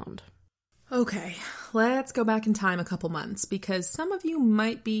the ground. Okay, let's go back in time a couple months, because some of you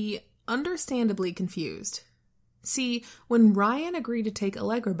might be understandably confused. See, when Ryan agreed to take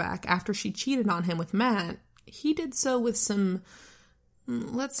Allegra back after she cheated on him with Matt, he did so with some,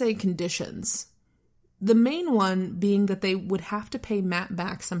 let's say, conditions. The main one being that they would have to pay Matt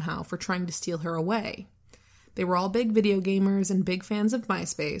back somehow for trying to steal her away. They were all big video gamers and big fans of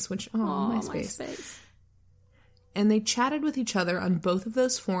MySpace, which, MySpace. And they chatted with each other on both of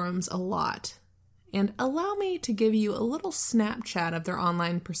those forums a lot. And allow me to give you a little Snapchat of their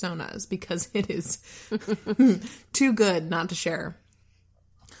online personas, because it is too good not to share.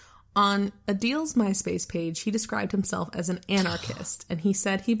 On Adil's MySpace page, he described himself as an anarchist, and he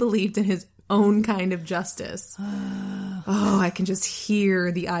said he believed in his own kind of justice. Oh, I can just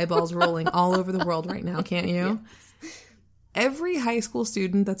hear the eyeballs rolling all over the world right now, can't you? Yes. Every high school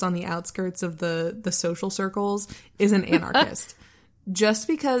student that's on the outskirts of the social circles is an anarchist. Just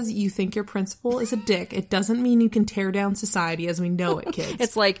because you think your principal is a dick, it doesn't mean you can tear down society as we know it, kids.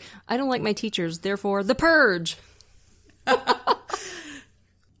 It's like, I don't like my teachers, therefore the purge.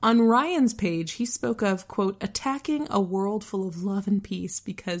 On Ryan's page, he spoke of, quote, attacking a world full of love and peace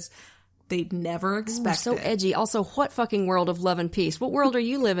because they'd never expect so it. Edgy. Also, what fucking world of love and peace? What world are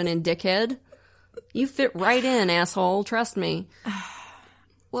you living in, dickhead? You fit right in, asshole. Trust me.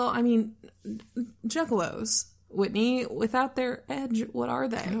 Well, I mean, juggalos, Whitney, without their edge, what are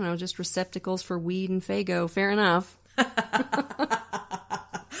they? I don't know, just receptacles for weed and Faygo. Fair enough.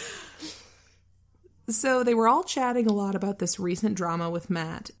 So they were all chatting a lot about this recent drama with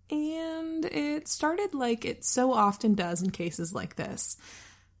Matt, and it started like it so often does in cases like this,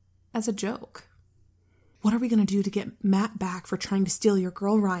 as a joke. What are we going to do to get Matt back for trying to steal your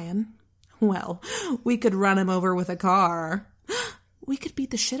girl, Ryan? Well, we could run him over with a car. We could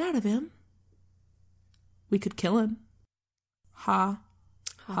beat the shit out of him. We could kill him. Ha.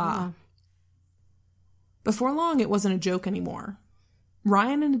 Ha. Before long, it wasn't a joke anymore.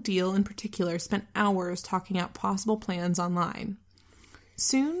 Ryan and Adil in particular spent hours talking out possible plans online.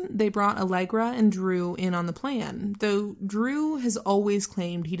 Soon, they brought Allegra and Drew in on the plan, though Drew has always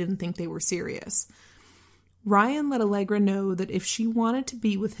claimed he didn't think they were serious. Ryan let Allegra know that if she wanted to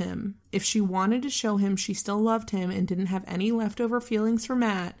be with him, if she wanted to show him she still loved him and didn't have any leftover feelings for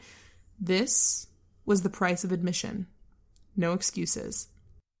Matt, this was the price of admission. No excuses.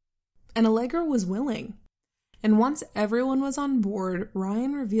 And Allegra was willing. And once everyone was on board,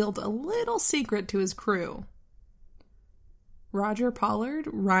 Ryan revealed a little secret to his crew. Roger Pollard,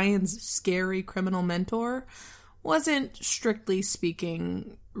 Ryan's scary criminal mentor, wasn't, strictly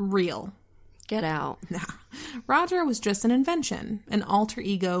speaking, real. Get out. Nah. Roger was just an invention, an alter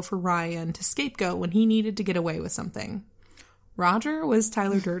ego for Ryan to scapegoat when he needed to get away with something. Roger was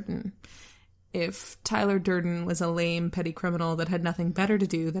Tyler Durden. If Tyler Durden was a lame, petty criminal that had nothing better to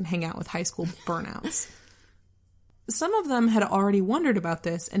do than hang out with high school burnouts. Some of them had already wondered about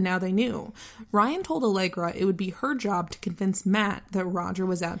this, and now they knew. Ryan told Allegra it would be her job to convince Matt that Roger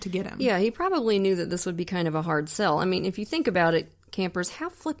was out to get him. Yeah, he probably knew that this would be kind of a hard sell. I mean, if you think about it, campers, how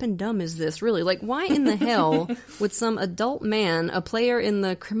flippin' dumb is this, really? Like, why in the hell would some adult man, a player in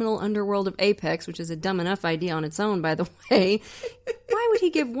the criminal underworld of Apex, which is a dumb enough idea on its own, by the way, why would he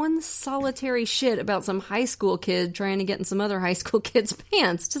give one solitary shit about some high school kid trying to get in some other high school kid's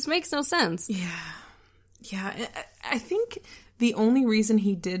pants? Just makes no sense. Yeah, I think the only reason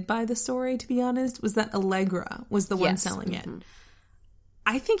he did buy the story, to be honest, was that Allegra was the one selling it.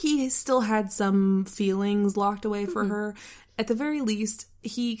 I think he still had some feelings locked away for her. At the very least,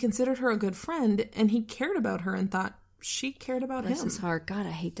 he considered her a good friend, and he cared about her and thought she cared about him. This is hard. God,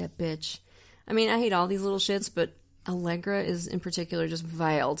 I hate that bitch. I mean, I hate all these little shits, but Allegra is in particular just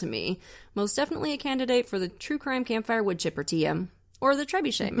vile to me. Most definitely a candidate for the True Crime Campfire Wood Chipper TM. Or the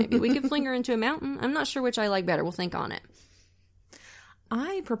trebuchet, maybe. We could fling her into a mountain. I'm not sure which I like better. We'll think on it.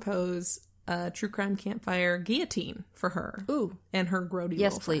 I propose a True Crime Campfire guillotine for her. Ooh. And her grody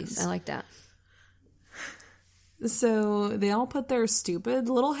Yes, little please. friends. I like that. So they all put their stupid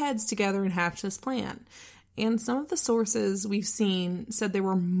little heads together and hatched this plan. And some of the sources we've seen said there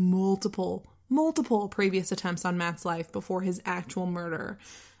were multiple previous attempts on Matt's life before his actual murder.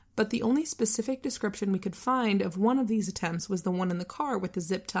 But the only specific description we could find of one of these attempts was the one in the car with the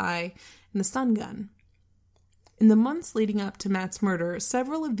zip tie and the stun gun. In the months leading up to Matt's murder,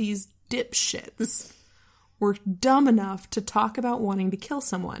 several of these dipshits were dumb enough to talk about wanting to kill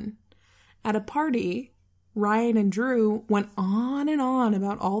someone. At a party, Ryan and Drew went on and on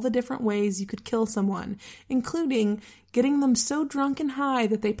about all the different ways you could kill someone, including getting them so drunk and high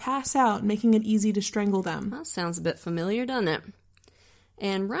that they pass out, making it easy to strangle them. That sounds a bit familiar, doesn't it?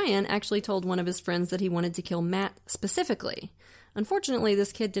 And Ryan actually told one of his friends that he wanted to kill Matt specifically. Unfortunately,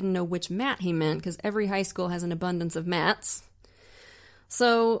 this kid didn't know which Matt he meant, because every high school has an abundance of Matts.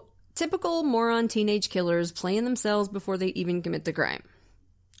 So, typical moron teenage killers playing themselves before they even commit the crime.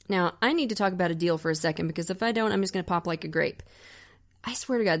 Now, I need to talk about Adil for a second, because if I don't, I'm just going to pop like a grape. I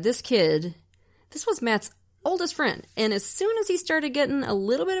swear to God, this was Matt's oldest friend, and as soon as he started getting a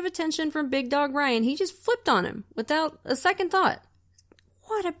little bit of attention from Big Dog Ryan, he just flipped on him without a second thought.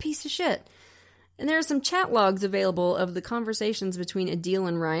 What a piece of shit. And there are some chat logs available of the conversations between Adil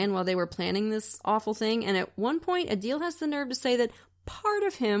and Ryan while they were planning this awful thing, and at one point, Adil has the nerve to say that part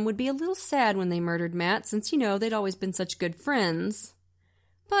of him would be a little sad when they murdered Matt, since, they'd always been such good friends.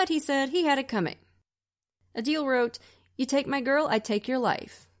 But he said he had it coming. Adil wrote, "You take my girl, I take your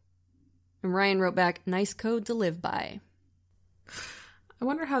life." And Ryan wrote back, "Nice code to live by." I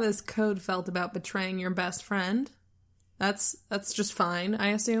wonder how this code felt about betraying your best friend. That's just fine, I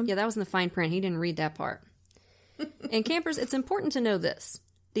assume. Yeah, that was in the fine print. He didn't read that part. And campers, it's important to know this.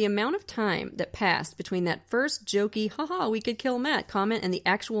 The amount of time that passed between that first jokey, haha, we could kill Matt comment and the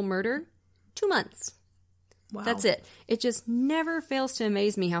actual murder, 2 months. Wow. That's it. It just never fails to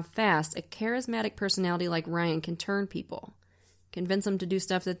amaze me how fast a charismatic personality like Ryan can turn people. Convince them to do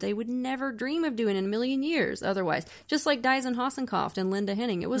stuff that they would never dream of doing in a million years otherwise. Just like Dyson Hossenkoft and Linda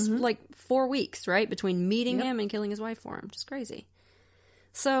Henning. It was like 4 weeks, right? Between meeting him and killing his wife for him. Just crazy.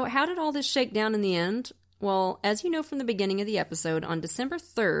 So how did all this shake down in the end? Well, as you know from the beginning of the episode, on December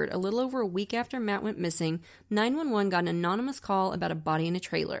 3rd, a little over a week after Matt went missing, 911 got an anonymous call about a body in a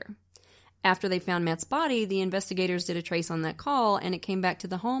trailer. After they found Matt's body, the investigators did a trace on that call, and it came back to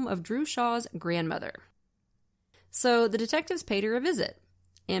the home of Drew Shaw's grandmother. So the detectives paid her a visit,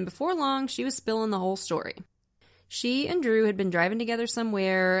 and before long, she was spilling the whole story. She and Drew had been driving together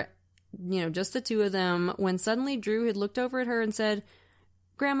somewhere, just the two of them, when suddenly Drew had looked over at her and said,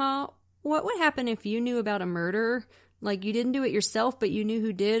 "Grandma, what would happen if you knew about a murder? Like, you didn't do it yourself, but you knew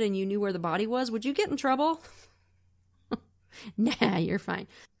who did and you knew where the body was? Would you get in trouble?" "Nah, you're fine."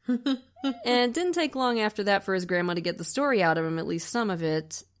 And it didn't take long after that for his grandma to get the story out of him, at least some of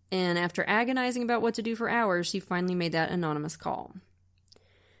it. And after agonizing about what to do for hours, she finally made that anonymous call.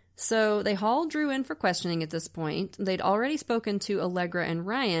 So they hauled Drew in for questioning at this point. They'd already spoken to Allegra and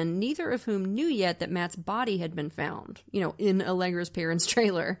Ryan, neither of whom knew yet that Matt's body had been found, in Allegra's parents'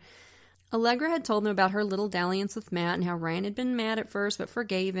 trailer. Allegra had told them about her little dalliance with Matt and how Ryan had been mad at first but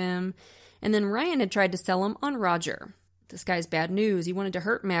forgave him. And then Ryan had tried to sell him on Roger. "This guy's bad news. He wanted to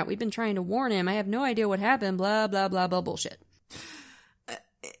hurt Matt. We've been trying to warn him. I have no idea what happened. Blah, blah, blah, blah, bullshit."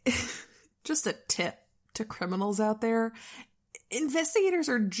 Just a tip to criminals out there. Investigators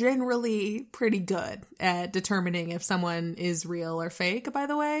are generally pretty good at determining if someone is real or fake, by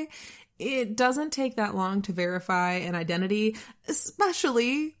the way. It doesn't take that long to verify an identity,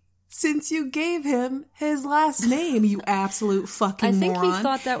 especially since you gave him his last name, you absolute fucking moron. I think he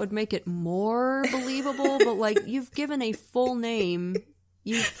thought that would make it more believable, but you've given a full name,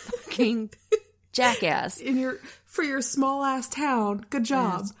 you fucking jackass. For your small ass town. Good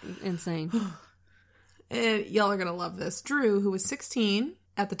job. That's insane. And y'all are gonna love this. Drew, who was 16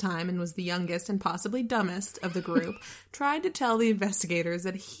 at the time and was the youngest and possibly dumbest of the group, tried to tell the investigators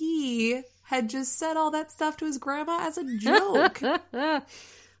that he had just said all that stuff to his grandma as a joke.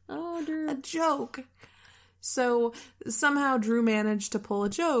 Oh, Drew. A joke. So somehow Drew managed to pull a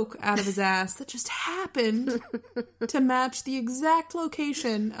joke out of his ass that just happened to match the exact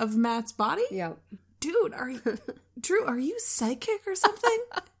location of Matt's body. Yeah. Dude, Drew, are you psychic or something?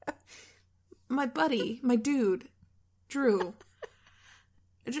 My buddy, my dude, Drew.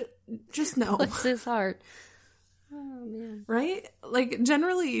 Just know. Bless his heart. Oh, man. Right?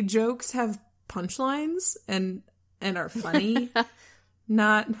 Generally, jokes have punchlines and are funny.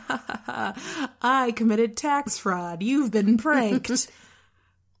 Not, I committed tax fraud. You've been pranked.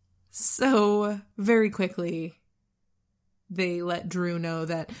 So, very quickly, they let Drew know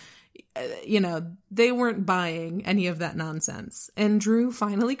that, they weren't buying any of that nonsense. And Drew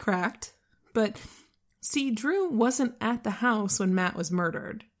finally cracked. But, see, Drew wasn't at the house when Matt was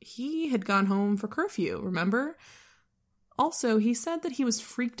murdered. He had gone home for curfew, remember? Also, he said that he was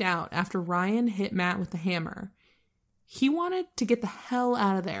freaked out after Ryan hit Matt with the hammer. He wanted to get the hell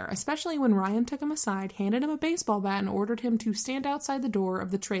out of there, especially when Ryan took him aside, handed him a baseball bat, and ordered him to stand outside the door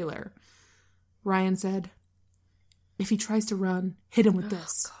of the trailer. Ryan said, "If he tries to run, hit him with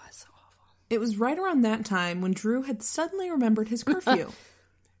this." Oh, God, so awful. It was right around that time when Drew had suddenly remembered his curfew.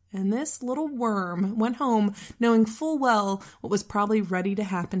 And this little worm went home knowing full well what was probably ready to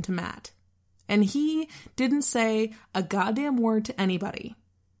happen to Matt. And he didn't say a goddamn word to anybody.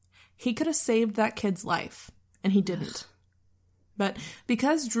 He could have saved that kid's life. And he didn't. But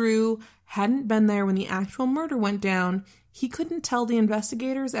because Drew hadn't been there when the actual murder went down, he couldn't tell the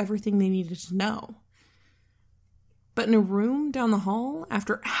investigators everything they needed to know. But in a room down the hall,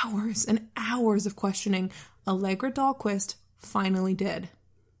 after hours and hours of questioning, Allegra Dahlquist finally did.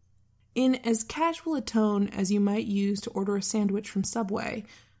 In as casual a tone as you might use to order a sandwich from Subway,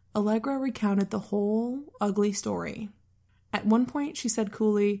 Allegra recounted the whole ugly story. At one point, she said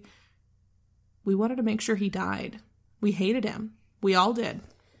coolly, "We wanted to make sure he died. We hated him. We all did."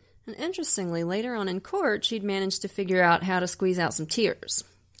 And interestingly, later on in court, she'd managed to figure out how to squeeze out some tears.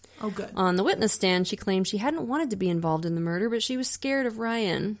 Oh, good. On the witness stand, she claimed she hadn't wanted to be involved in the murder, but she was scared of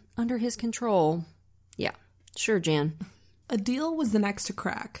Ryan, under his control. Yeah, sure, Jan. A deal was the next to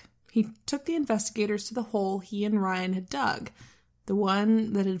crack. He took the investigators to the hole he and Ryan had dug, the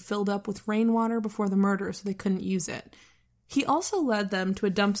one that had filled up with rainwater before the murder so they couldn't use it. He also led them to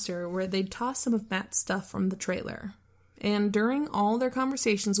a dumpster where they'd tossed some of Matt's stuff from the trailer. And during all their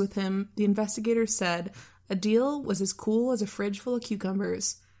conversations with him, the investigators said a deal was as cool as a fridge full of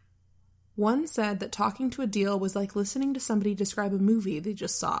cucumbers. One said that talking to a deal was like listening to somebody describe a movie they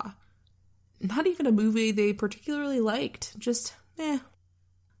just saw. Not even a movie they particularly liked, just, a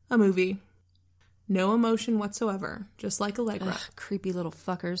movie. No emotion whatsoever, just like Allegra. Ugh, creepy little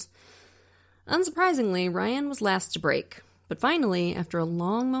fuckers. Unsurprisingly, Ryan was last to break. But finally, after a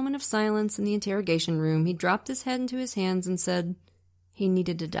long moment of silence in the interrogation room, he dropped his head into his hands and said he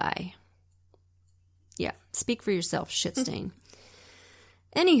needed to die. Yeah, speak for yourself, shitstain.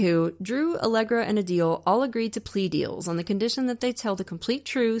 Anywho, Drew, Allegra, and Adil all agreed to plea deals on the condition that they tell the complete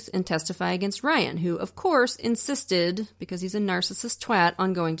truth and testify against Ryan, who, of course, insisted, because he's a narcissist twat,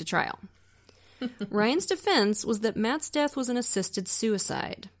 on going to trial. Ryan's defense was that Matt's death was an assisted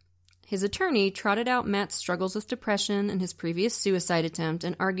suicide. His attorney trotted out Matt's struggles with depression and his previous suicide attempt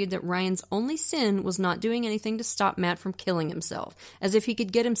and argued that Ryan's only sin was not doing anything to stop Matt from killing himself, as if he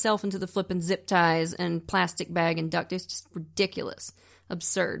could get himself into the flippin' zip ties and plastic bag and duct. It's just ridiculous.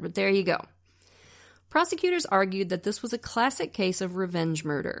 Absurd, but there you go. Prosecutors argued that this was a classic case of revenge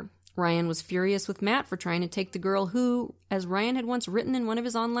murder. Ryan was furious with Matt for trying to take the girl who, as Ryan had once written in one of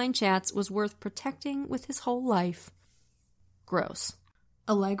his online chats, was worth protecting with his whole life. Gross.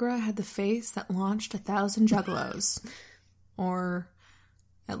 Allegra had the face that launched 1,000 juggalos. Or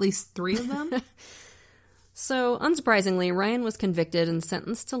at least 3 of them. So, unsurprisingly, Ryan was convicted and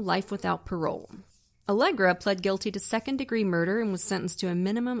sentenced to life without parole. Allegra pled guilty to second-degree murder and was sentenced to a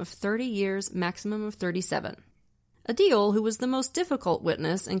minimum of 30 years, maximum of 37. Adil, who was the most difficult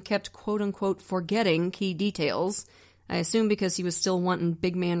witness and kept quote-unquote forgetting key details, I assume because he was still wanting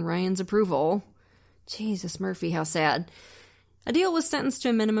big man Ryan's approval. Jesus, Murphy, how sad. Adil was sentenced to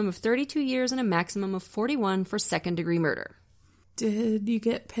a minimum of 32 years and a maximum of 41 for second-degree murder. Did you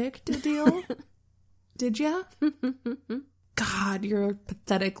get picked, Adil? Did ya? God, you're a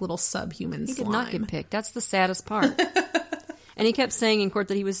pathetic little subhuman slime. He did not get picked. That's the saddest part. And he kept saying in court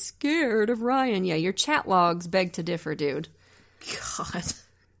that he was scared of Ryan. Yeah, your chat logs beg to differ, dude. God.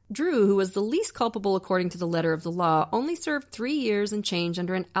 Drew, who was the least culpable according to the letter of the law, only served 3 years and change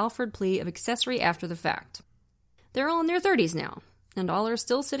under an Alford plea of accessory after the fact. They're all in their 30s now, and all are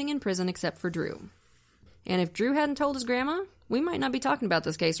still sitting in prison except for Drew. And if Drew hadn't told his grandma, we might not be talking about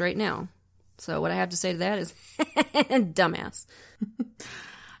this case right now. So what I have to say to that is, dumbass.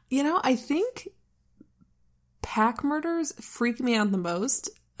 You know, I think pack murders freak me out the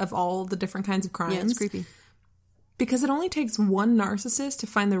most of all the different kinds of crimes. Yeah, it's creepy. Because it only takes one narcissist to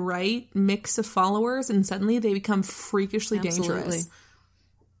find the right mix of followers, and suddenly they become freakishly dangerous.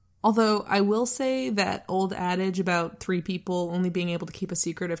 Although I will say that old adage about 3 people only being able to keep a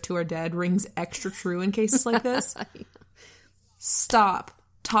secret if 2 are dead rings extra true in cases like this. Stop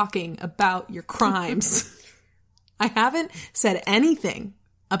talking about your crimes. I haven't said anything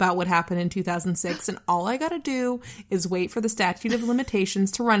about what happened in 2006, and all I gotta do is wait for the statute of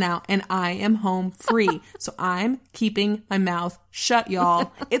limitations to run out, and I am home free. So I'm keeping my mouth shut,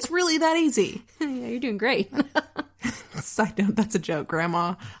 y'all. It's really that easy. Yeah, you're doing great. Side note, that's a joke,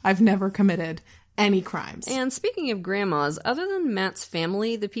 Grandma. I've never committed any crimes. And speaking of grandmas, other than Matt's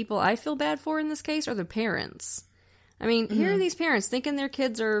family, the people I feel bad for in this case are the parents. I mean, here are these parents thinking their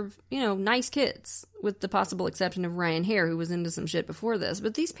kids are, nice kids, with the possible exception of Ryan Hare, who was into some shit before this.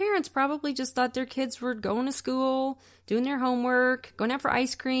 But these parents probably just thought their kids were going to school, doing their homework, going out for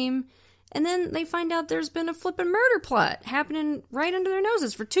ice cream, and then they find out there's been a flippin' murder plot happening right under their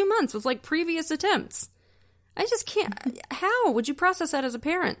noses for 2 months with, previous attempts. I just can't. How would you process that as a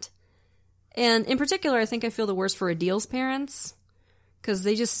parent? And in particular, I think I feel the worst for Adil's parents, because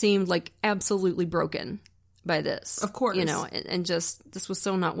they just seemed, absolutely broken by this. Of course. And just, this was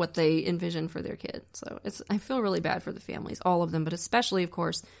so not what they envisioned for their kid. So I feel really bad for the families, all of them, but especially, of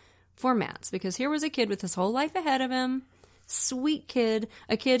course, for Matt's, because here was a kid with his whole life ahead of him, sweet kid,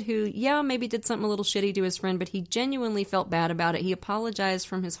 a kid who, maybe did something a little shitty to his friend, but he genuinely felt bad about it. He apologized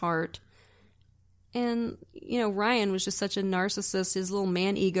from his heart. And, Ryan was just such a narcissist. His little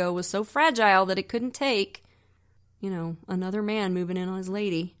man ego was so fragile that it couldn't take, another man moving in on his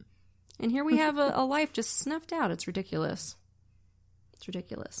lady. And here we have a life just snuffed out. It's ridiculous. It's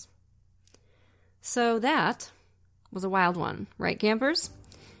ridiculous. So that was a wild one, right, campers?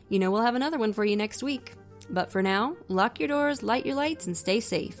 You know we'll have another one for you next week. But for now, lock your doors, light your lights, and stay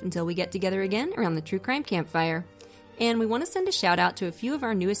safe until we get together again around the True Crime Campfire. And we want to send a shout out to a few of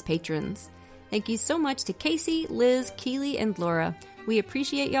our newest patrons. Thank you so much to Casey, Liz, Keely, and Laura. We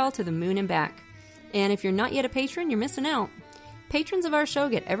appreciate y'all to the moon and back. And if you're not yet a patron, you're missing out. Patrons of our show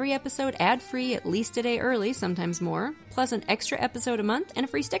get every episode ad-free at least a day early, sometimes more, plus an extra episode a month and a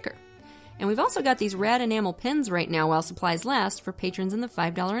free sticker. And we've also got these rad enamel pins right now while supplies last for patrons in the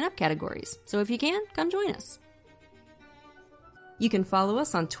 $5 and up categories. So if you can, come join us. You can follow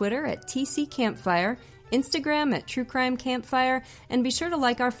us on Twitter at TC Campfire, Instagram at True Crime Campfire, and be sure to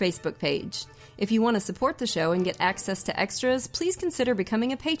like our Facebook page. If you want to support the show and get access to extras, please consider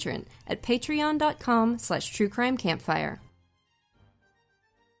becoming a patron at patreon.com/truecrimecampfire.